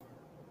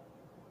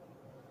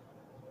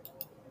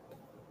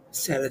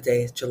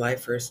Saturday, July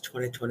 1st,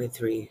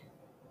 2023.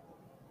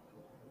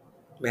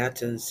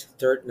 Matins,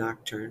 third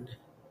Nocturn,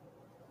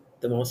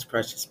 the most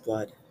precious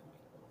blood.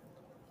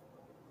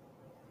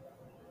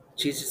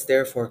 Jesus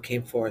therefore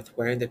came forth,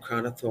 wearing the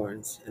crown of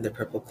thorns and the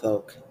purple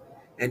cloak.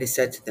 And he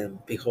said to them,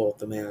 Behold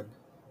the man.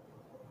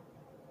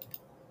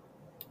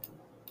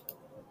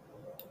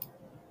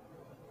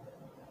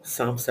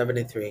 Psalm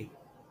 73.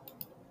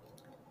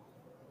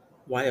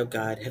 Why, O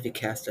God, have you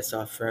cast us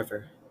off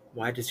forever?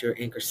 Why does your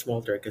anger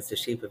smolder against the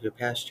sheep of your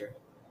pasture?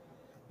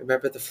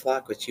 Remember the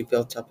flock which you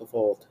built up of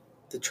old,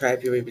 the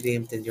tribe you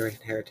redeemed in your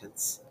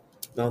inheritance,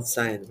 Mount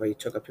Zion, where you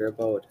took up your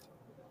abode.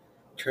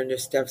 Turn your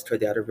steps toward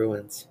the outer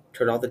ruins,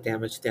 toward all the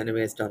damage the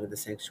enemy has done in the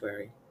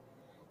sanctuary.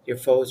 Your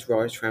foes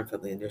roar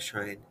triumphantly in your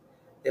shrine.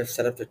 They have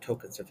set up their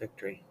tokens of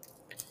victory.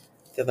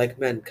 They're like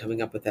men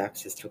coming up with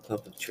axes to a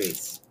clump of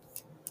trees.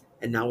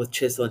 And now with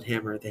chisel and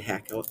hammer they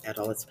hack out at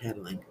all its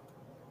paneling.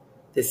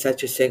 They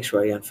set your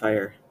sanctuary on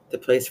fire. The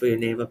place where your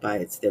name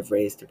abides they have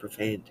razed and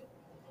profaned.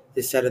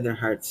 They said in their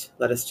hearts,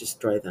 Let us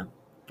destroy them,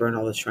 burn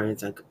all the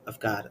shrines of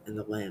God in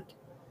the land.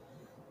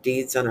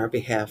 Deeds on our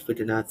behalf we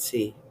do not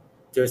see.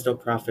 There is no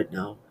prophet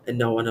now, and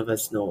no one of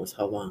us knows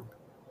how long.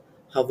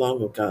 How long,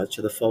 O God,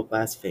 shall the foe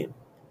blaspheme?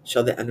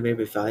 Shall the enemy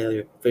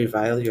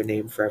revile your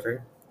name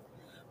forever?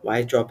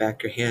 Why draw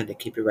back your hand and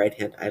keep your right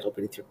hand idle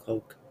beneath your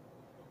cloak?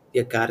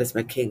 Yet God is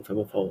my king from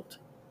of old,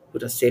 who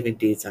does saving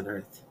deeds on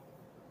earth.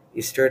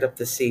 You stirred up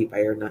the sea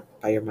by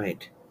your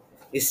might.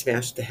 You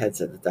smashed the heads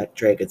of the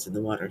dragons in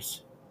the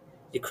waters.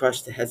 You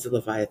crushed the heads of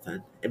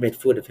Leviathan and made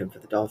food of him for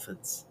the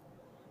dolphins.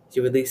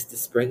 You released the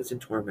springs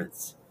and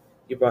torments.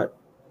 You brought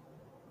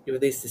you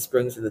released the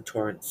springs and the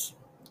torrents.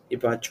 You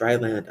brought dry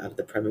land out of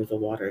the primeval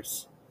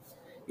waters.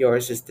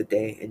 Yours is the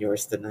day and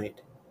yours the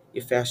night.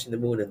 You fashioned the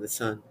moon and the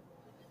sun.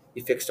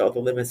 You fixed all the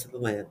limits of the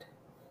land.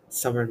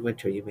 Summer and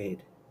winter you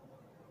made.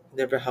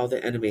 Remember how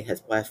the enemy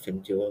has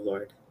blasphemed you, O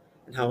Lord,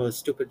 and how a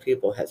stupid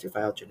people has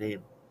reviled your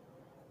name.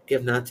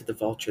 Give not to the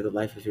vulture the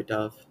life of your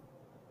dove.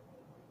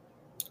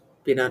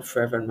 Be not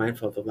forever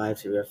unmindful of the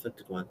lives of your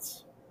afflicted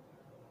ones.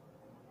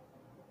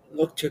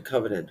 Look to your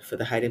covenant, for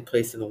the hiding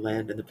place in the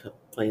land and the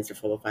plains are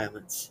full of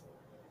violence.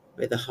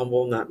 May the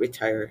humble not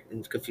retire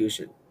in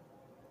confusion.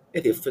 May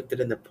the afflicted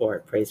and the poor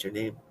praise your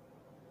name.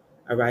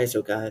 Arise,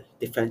 O God,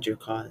 defend your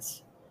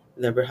cause.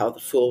 Remember how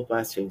the fool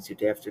blasphemes you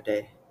day after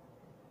day.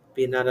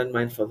 Be not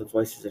unmindful of the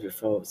voices of your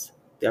foes.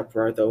 The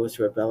uproar of those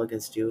who rebel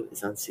against you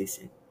is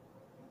unceasing.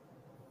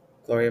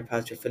 Gloria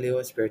Patri Filio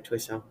Spiritui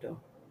Sancto.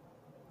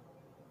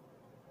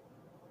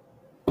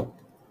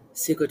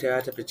 Sicut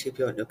erat in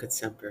principio et nunc et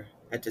semper,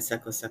 et de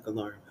secula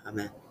seculorum.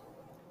 Amen.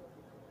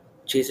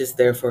 Jesus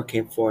therefore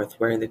came forth,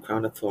 wearing the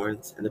crown of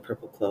thorns and the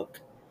purple cloak.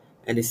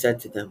 And he said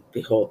to them,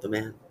 Behold the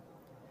man.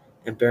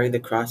 And bearing the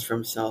cross for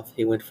himself,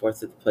 he went forth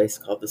to the place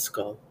called the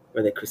Skull,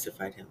 where they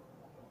crucified him.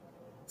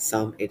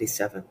 Psalm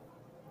 87.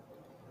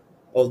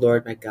 O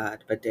Lord my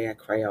God, by day I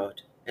cry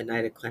out, at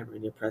night I clamor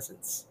in your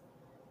presence.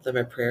 Let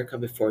my prayer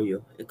come before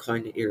you,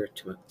 incline your ear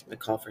to my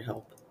call for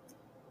help.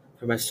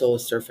 For my soul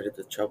is surfeited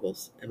with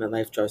troubles, and my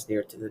life draws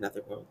near to the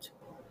netherworld.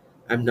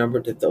 I am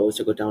numbered with those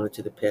who go down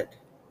into the pit.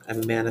 I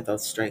am a man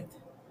without strength.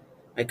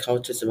 My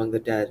couch is among the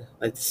dead,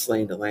 like the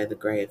slain that lie in the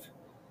grave,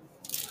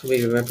 whom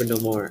you remember no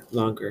more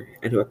longer,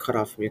 and who are cut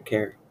off from your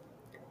care.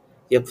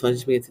 You have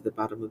plunged me into the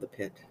bottom of the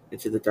pit,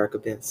 into the dark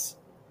abyss.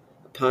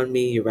 Upon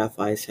me your wrath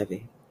lies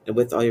heavy, and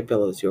with all your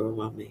billows you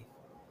overwhelm me.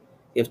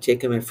 You have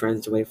taken my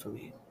friends away from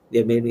me. You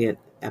have made me an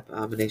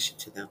abomination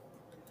to them.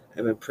 I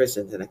am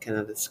imprisoned, and I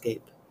cannot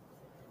escape.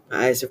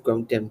 My eyes have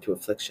grown dim to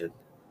affliction.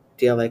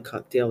 Daily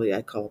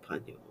I call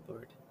upon you, O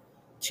Lord.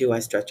 To you I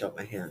stretch out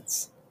my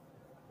hands.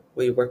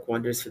 Will you work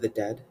wonders for the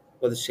dead?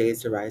 Will the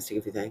shades arise to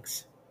give you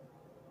thanks?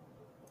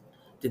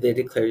 Did they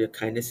declare your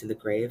kindness in the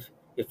grave,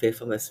 your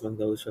faithfulness among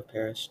those who have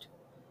perished?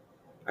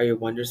 Are your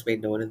wonders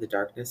made known in the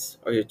darkness,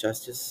 or your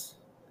justice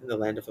in the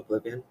land of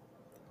oblivion?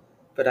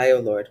 But I, O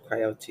Lord,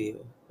 cry out to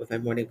you. With my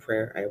morning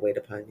prayer I wait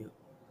upon you.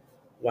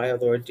 Why, O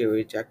Lord, do you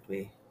reject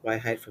me? Why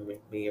hide from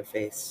me your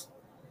face?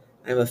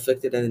 I am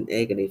afflicted and in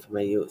agony from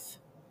my youth.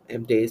 I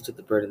am dazed with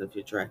the burden of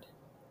your dread.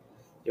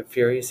 Your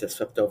furies have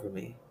swept over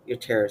me. Your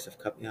terrors have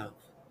cut me off.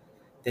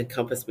 They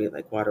encompass me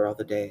like water all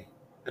the day.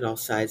 On all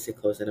sides they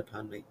close in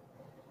upon me.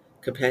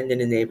 Companion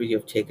and neighbor you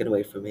have taken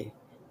away from me.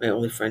 My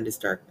only friend is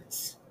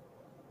darkness.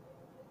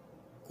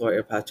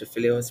 Gloria Patri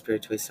Filio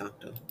Spiritui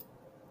Sancto.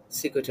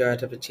 Sicut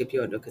erat in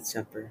principio et nunc et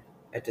semper,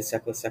 et de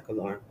secula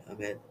seculorum.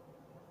 Amen.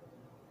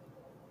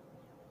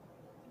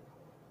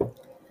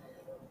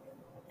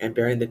 And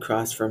bearing the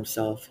cross for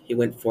himself, he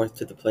went forth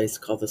to the place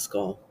called the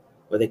Skull,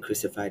 where they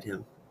crucified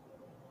him.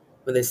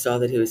 When they saw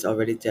that he was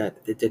already dead,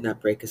 they did not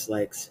break his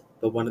legs,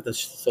 but one of the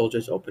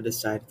soldiers opened his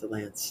side with a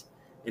lance,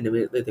 and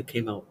immediately there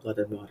came out blood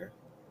and water.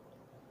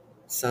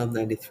 Psalm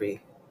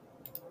 93.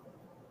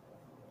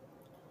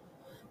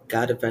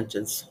 God of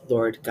vengeance,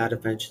 Lord, God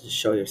of vengeance,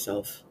 show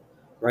yourself.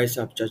 Rise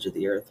up, judge of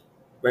the earth.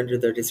 Render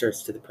their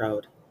deserts to the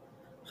proud.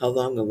 How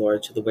long, O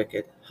Lord, shall the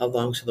wicked, how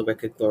long shall the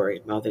wicked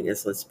glory, mouthing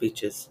insolent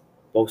speeches,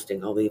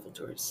 boasting all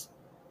evildoers?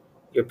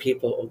 Your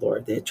people, O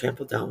Lord, they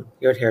trample down,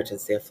 your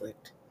inheritance they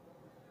afflict.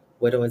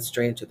 Widow and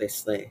stranger they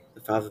slay,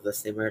 the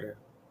fatherless they murder.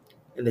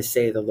 And they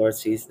say, the Lord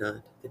sees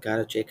not, the God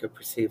of Jacob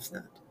perceives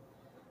not.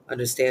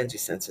 Understand, you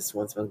senseless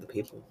ones among the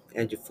people,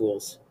 and you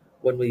fools,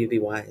 when will you be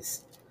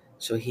wise?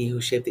 Shall he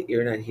who shaped the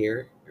ear not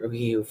hear, or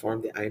he who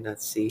formed the eye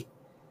not see?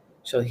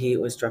 Shall he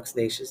who instructs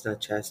nations not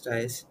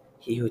chastise,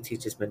 he who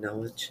teaches men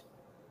knowledge?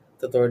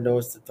 The Lord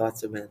knows the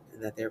thoughts of men,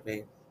 and that they are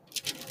vain.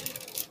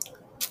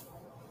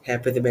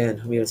 Happy the man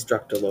whom you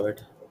instruct, O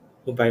Lord,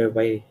 whom by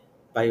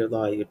your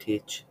law you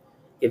teach,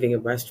 giving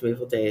him rest from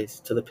evil days,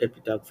 till the pit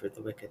be dug for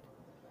the wicked.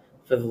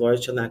 For the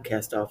Lord shall not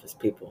cast off his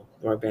people,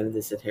 nor abandon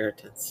his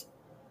inheritance.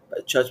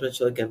 But judgment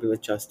shall again be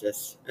with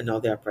justice, and all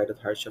the upright of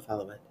heart shall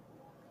follow it.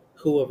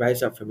 Who will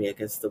rise up for me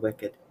against the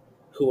wicked?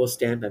 Who will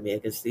stand by me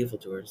against the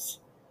evildoers?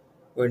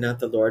 Were not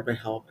the Lord my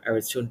help, I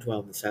would soon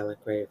dwell in the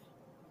silent grave.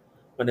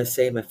 When I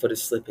say my foot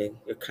is slipping,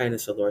 your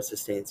kindness, O Lord,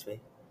 sustains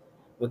me.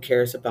 When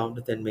cares abound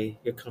within me,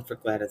 your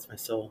comfort gladdens my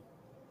soul.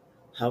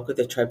 How could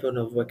the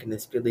tribunal of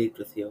wickedness be leagued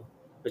with you,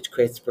 which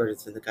creates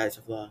burdens in the guise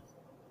of law?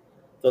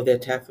 Though they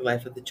attack the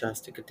life of the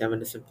just and condemn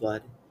innocent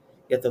blood,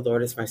 yet the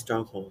Lord is my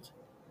stronghold,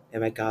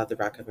 and my God the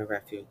rock of my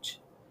refuge.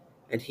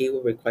 And he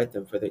will requite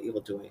them for their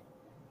evil doing,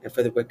 and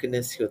for their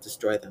wickedness he will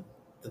destroy them.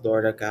 The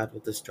Lord our God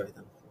will destroy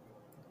them.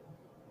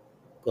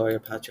 Gloria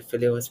Patri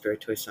Filio et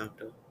Spiritui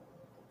Sancto,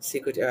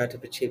 sicut erat in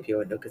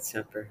principio et nunc et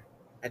semper,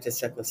 et in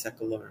saecula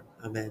saeculorum.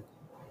 Amen.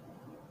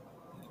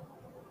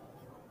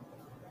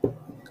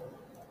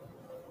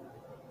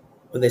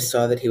 When they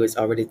saw that he was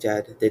already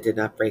dead, they did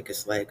not break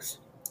his legs,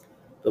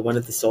 but one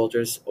of the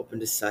soldiers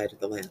opened his side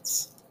with a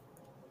lance,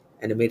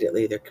 and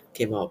immediately there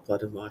came out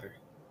blood and water.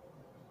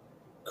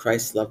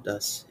 Christ loved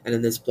us, and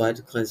in his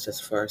blood cleansed us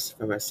first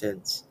from our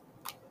sins.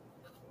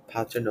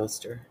 Pater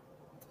Noster.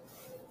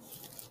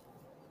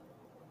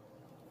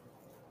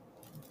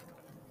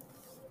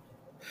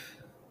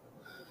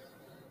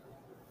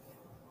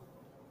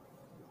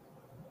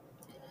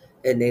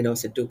 Et ne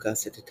nos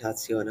educas in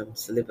tentationem,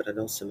 se libera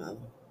nos a malo.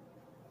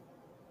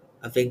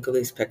 A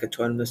vinculis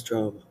peccatorum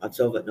nostrum,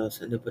 absolvet nos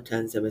in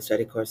omnipotens et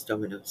misericordias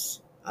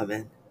Dominus.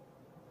 Amen.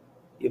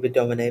 Iubi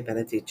Domine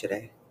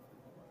benedicere.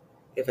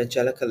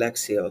 Evangelica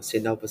Lectio, si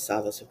nobis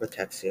salus and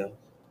protectio.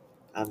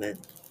 Amen.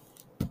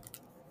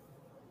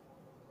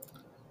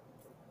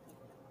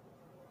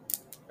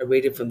 A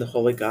reading from the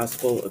Holy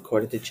Gospel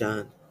according to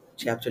John,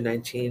 chapter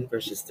 19,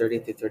 verses 30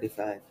 through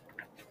 35.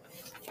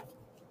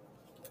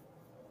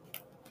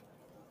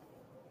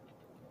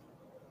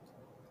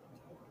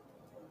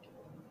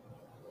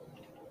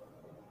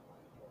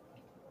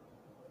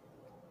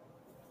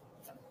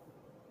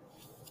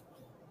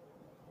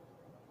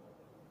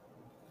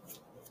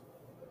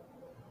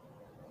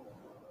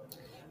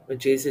 When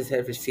Jesus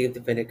had received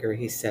the vinegar,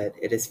 he said,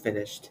 "It is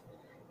finished,"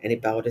 and he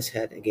bowed his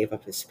head and gave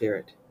up his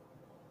spirit.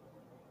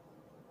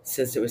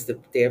 Since it was the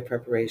day of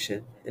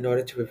preparation, in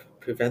order to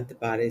prevent the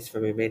bodies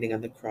from remaining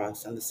on the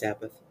cross on the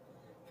Sabbath,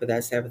 for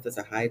that Sabbath was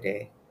a high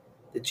day,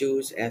 the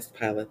Jews asked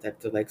Pilate that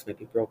their legs might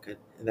be broken,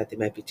 and that they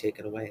might be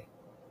taken away.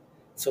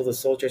 So the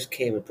soldiers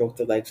came and broke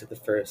the legs of the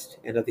first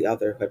and of the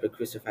other who had been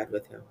crucified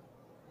with him.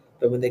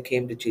 But when they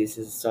came to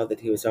Jesus and saw that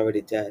he was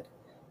already dead,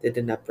 they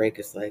did not break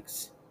his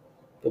legs.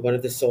 But one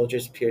of the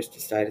soldiers pierced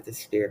his side with a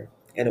spear,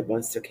 and at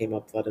once there came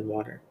out blood and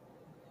water.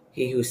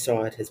 He who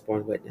saw it has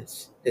borne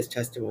witness. His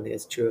testimony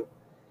is true,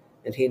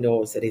 and he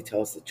knows that he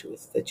tells the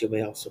truth, that you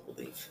may also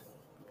believe.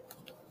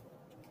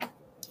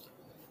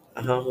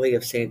 A homily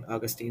of St.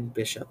 Augustine,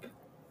 Bishop,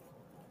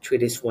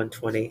 Treatise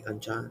 120 on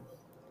John.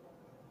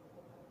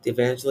 The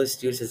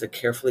evangelist uses a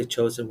carefully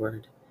chosen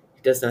word.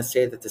 He does not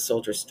say that the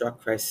soldier struck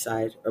Christ's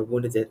side or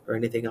wounded it or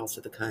anything else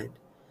of the kind,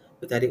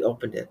 but that he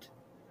opened it.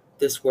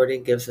 This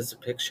wording gives us a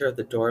picture of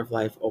the door of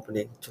life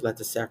opening to let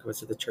the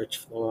sacraments of the Church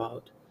flow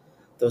out,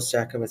 those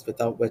sacraments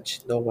without which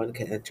no one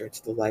can enter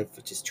into the life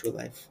which is true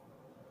life.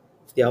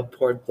 The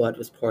outpoured blood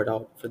was poured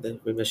out for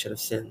the remission of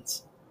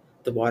sins.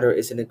 The water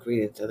is an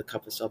ingredient of the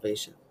cup of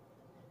salvation.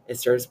 It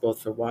serves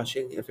both for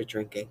washing and for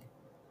drinking.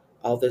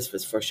 All this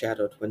was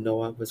foreshadowed when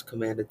Noah was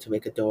commanded to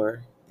make a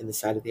door in the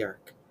side of the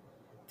ark.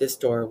 This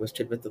door was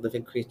to admit the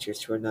living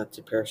creatures who were not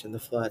to perish in the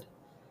flood.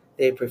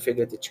 They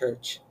prefigured the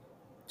Church.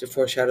 To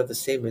foreshadow the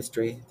same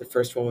mystery, the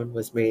first woman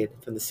was made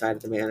from the side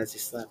of the man as he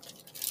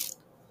slept,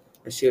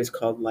 and she was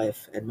called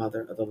Life and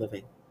Mother of the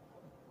Living.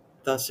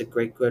 Thus a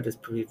great good is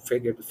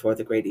prefigured before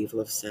the great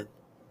evil of sin.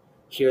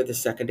 Here the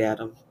second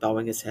Adam,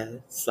 bowing his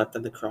head, slept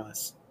on the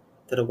cross,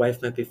 that a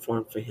wife might be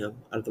formed for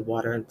him out of the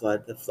water and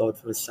blood that flowed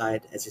from his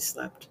side as he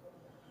slept.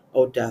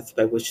 O death,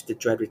 by which the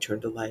dead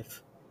returned to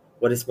life,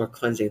 what is more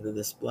cleansing than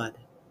this blood?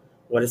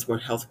 What is more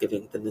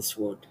health-giving than this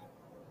wound?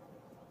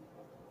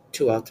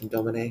 Tu autem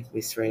Domine,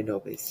 miserere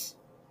nobis.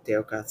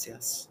 Deo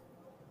gratias.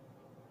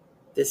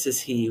 This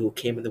is he who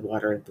came in the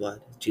water and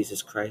blood,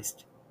 Jesus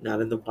Christ, not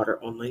in the water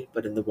only,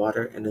 but in the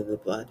water and in the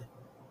blood.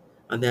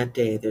 On that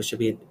day there shall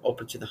be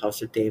open to the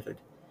house of David,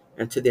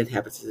 and to the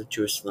inhabitants of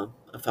Jerusalem,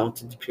 a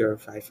fountain to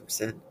purify from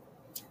sin,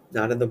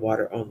 not in the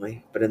water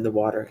only, but in the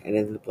water and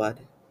in the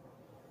blood.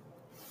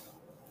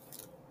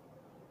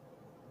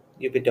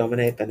 Ubi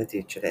Domine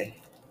benedicere.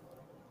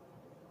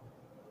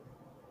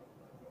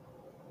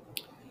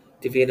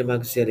 Divinum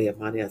auxilia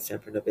mania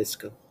semper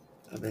nobiscum.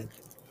 Amen.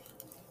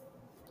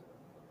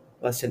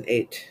 Lesson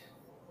 8.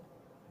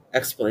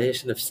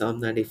 Explanation of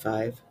Psalm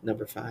 95,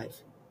 number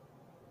 5.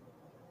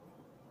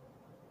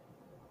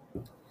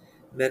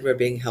 Men were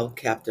being held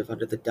captive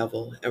under the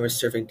devil and were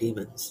serving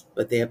demons,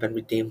 but they have been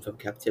redeemed from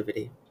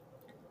captivity.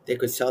 They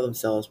could sell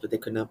themselves, but they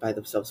could not buy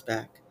themselves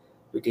back,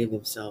 redeem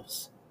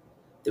themselves.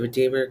 The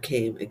Redeemer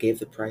came and gave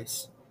the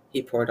price.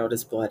 He poured out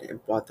his blood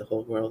and bought the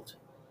whole world.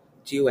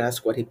 Do you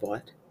ask what he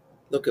bought?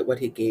 Look at what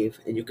he gave,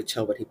 and you could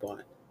tell what he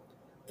bought.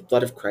 The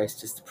blood of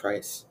Christ is the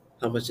price.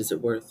 How much is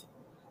it worth?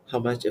 How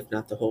much, if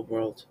not the whole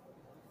world?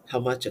 How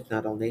much, if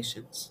not all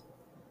nations?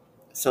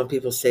 Some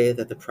people say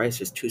that the price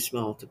is too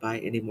small to buy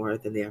any more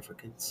than the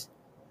Africans.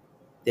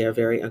 They are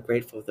very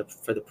ungrateful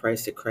for the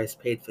price that Christ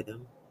paid for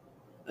them.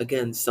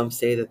 Again, some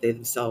say that they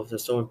themselves are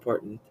so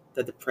important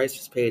that the price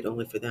was paid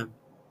only for them.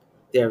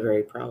 They are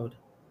very proud.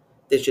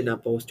 They should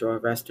not boast or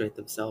overestimate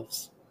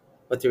themselves.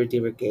 What the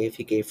Redeemer gave,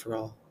 he gave for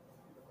all.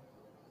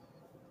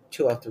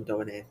 Tu autem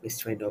Domine,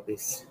 miserae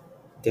nobis,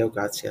 Deo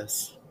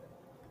gratias.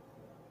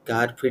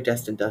 God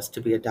predestined us to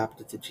be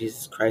adopted to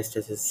Jesus Christ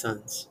as his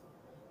sons.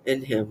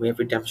 In him we have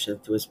redemption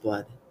through his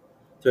blood,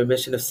 the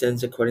remission of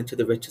sins according to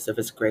the riches of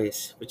his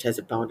grace, which has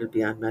abounded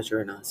beyond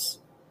measure in us.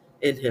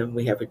 In him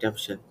we have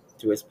redemption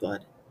through his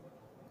blood.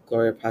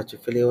 Gloria Patri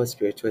Filio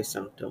Spiritui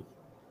Sancto.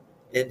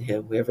 In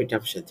him we have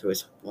redemption through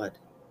his blood.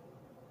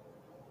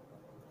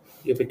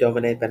 Ubi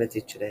Domine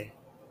benedicere.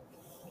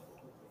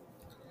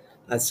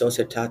 Ad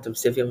societatem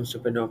civium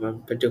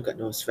supernormum perducat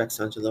nos rex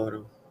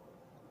angelorum.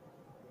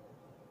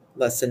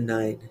 Lesson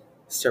 9,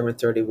 Sermon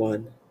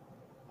 31,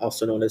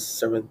 also known as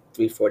Sermon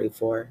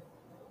 344.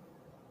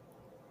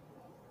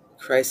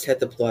 Christ had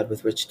the blood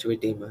with which to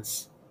redeem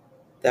us.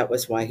 That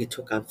was why he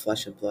took on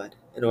flesh and blood,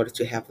 in order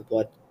to have the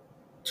blood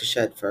to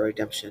shed for our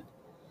redemption.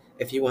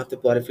 If you want the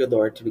blood of your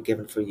Lord to be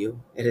given for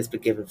you, it has been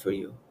given for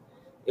you.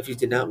 If you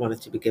did not want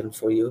it to be given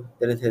for you,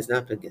 then it has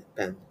not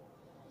been.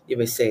 You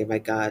may say, my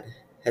God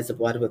has the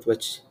blood with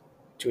which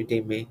to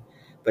redeem me,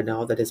 but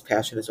now that his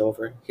passion is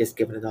over, he has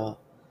given it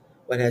all.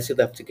 What has he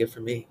left to give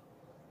for me?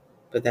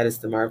 But that is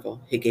the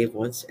marvel. He gave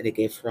once, and he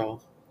gave for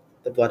all.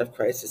 The blood of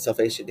Christ is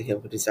salvation to him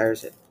who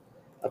desires it,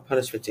 a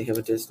punishment to him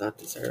who does not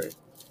desire it.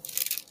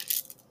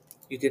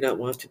 You do not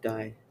want to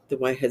die, then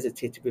why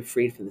hesitate to be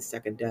freed from the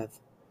second death?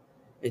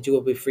 And you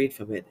will be freed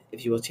from it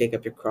if you will take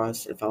up your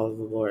cross and follow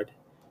the Lord,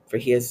 for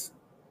he has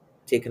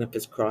taken up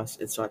his cross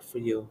and sought for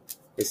you,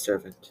 his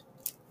servant.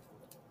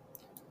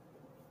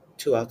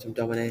 Tu autem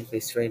Domine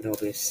miserae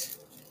nobis,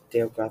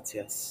 Deo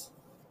gratias.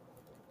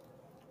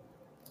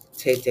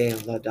 Te Deum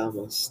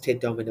laudamus, te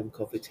Dominum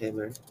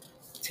confitemer,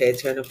 te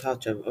aeternum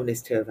Patrem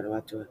omnis terra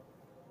veneratuer,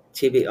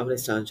 tibi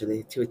omnis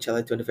angeli, tibi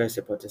celet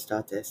universi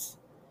potestates,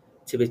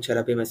 tibi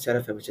cherubimus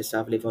seraphim which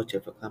savili voce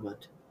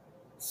proclamant,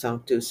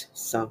 Sanctus,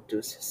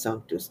 Sanctus,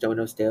 Sanctus,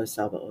 Dominus Deus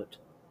Sabaoth.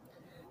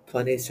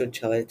 Pleni sunt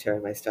cele terrae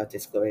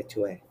maestatis gloriae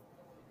Tuae.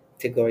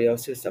 Te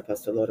gloriosus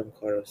apostolorum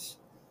chorus.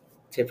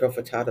 Te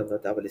prophetatum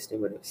laudabilis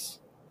numerus.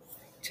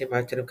 Te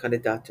martyrum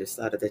candidatus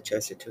lauda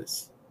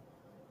decersitus.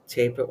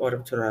 Te per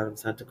orem turarum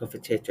sancta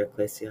confitetur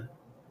ecclesia.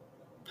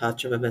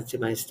 Patrem immensi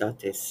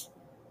maestatis.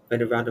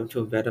 Venerandum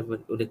tuum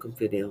verum unicum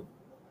filium.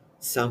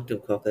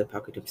 Sanctum quoque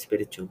pacitum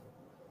spiritum.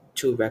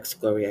 Tu rex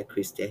gloriae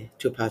Christe.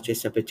 Tu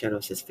patris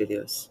sempiternos es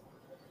filios.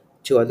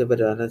 Tu ad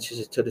liberana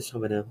totus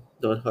hominem,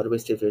 non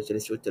horribus de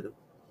virginis uterum.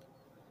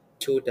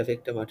 Tu de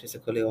victa mortis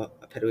oculio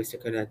aperuis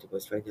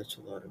secundantibus regna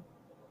celorum.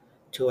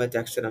 Tu ad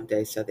dexteram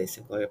Dei sedes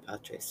in gloria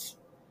Patris.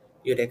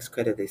 Iudex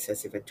credilis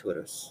esse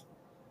venturus.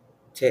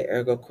 Te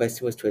ergo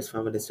quaesimus tuis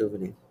famine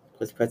suveni,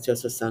 quos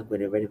precioso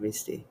sanguine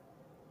redimisti.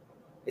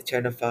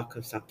 Aeterna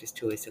factum sanctis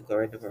tuis in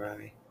gloria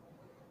numerare.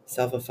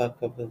 Salva fac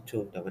populum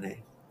tuum,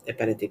 Domine, et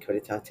benedic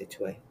veritate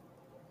Tuae.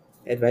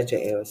 Et rege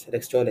eos, et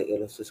extole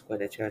illos usque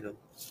in aeternum.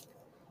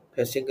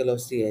 Per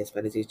singulos dies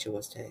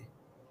benedicimus Te,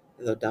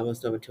 et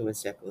laudamus nomen tuum in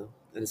saeculum,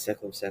 and in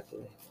saeculum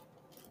saeculi.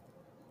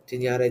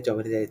 Dignare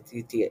Domine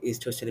dia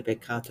istus in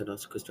peccato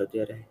nos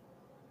custodire.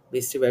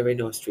 Miserere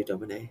nostri,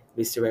 Domine,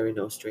 miserere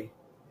nostri.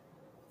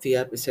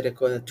 Fiat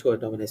misericordia tua,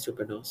 Domine,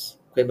 super nos,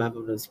 quem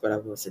amam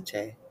speramus in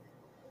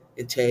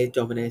Te,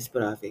 Domine,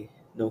 speravi,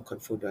 non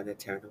confundo in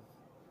aeternum.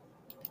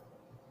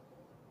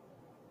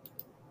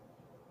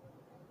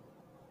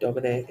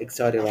 Domine,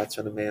 exaudirat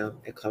sonum meam,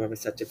 et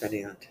clamamus et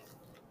veniat.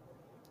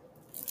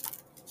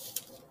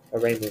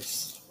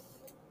 Oremus.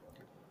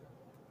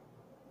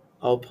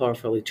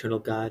 All-powerful, eternal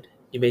God,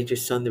 you made your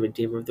Son the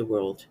Redeemer of the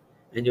world,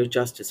 and your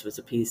justice was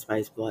appeased by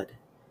his blood.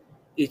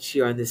 Each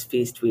year on this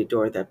feast we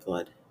adore that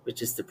blood,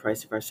 which is the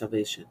price of our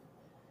salvation.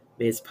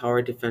 May its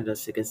power defend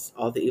us against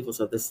all the evils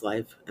of this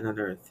life and on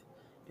earth,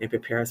 and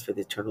prepare us for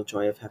the eternal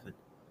joy of heaven.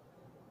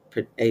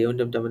 Per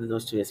eundum Domini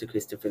nostrum Iesu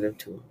Christum Filium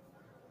Tuum,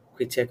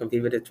 qui tecum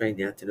vivit et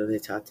regnat in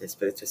unitate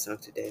Spiritus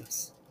Sancti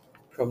Deus,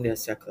 pro omnia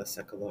saecula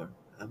saeculorum.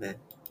 Amen.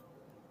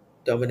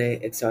 Domine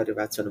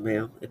exaudirat sonum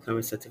meum, et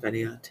clamamus et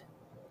veniat.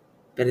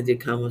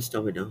 Benedicamus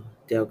Domino,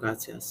 Deo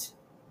gratias.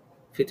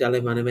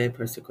 Fidele manime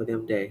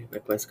persecudium Dei,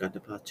 requiescat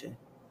in pace.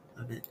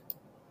 Amen.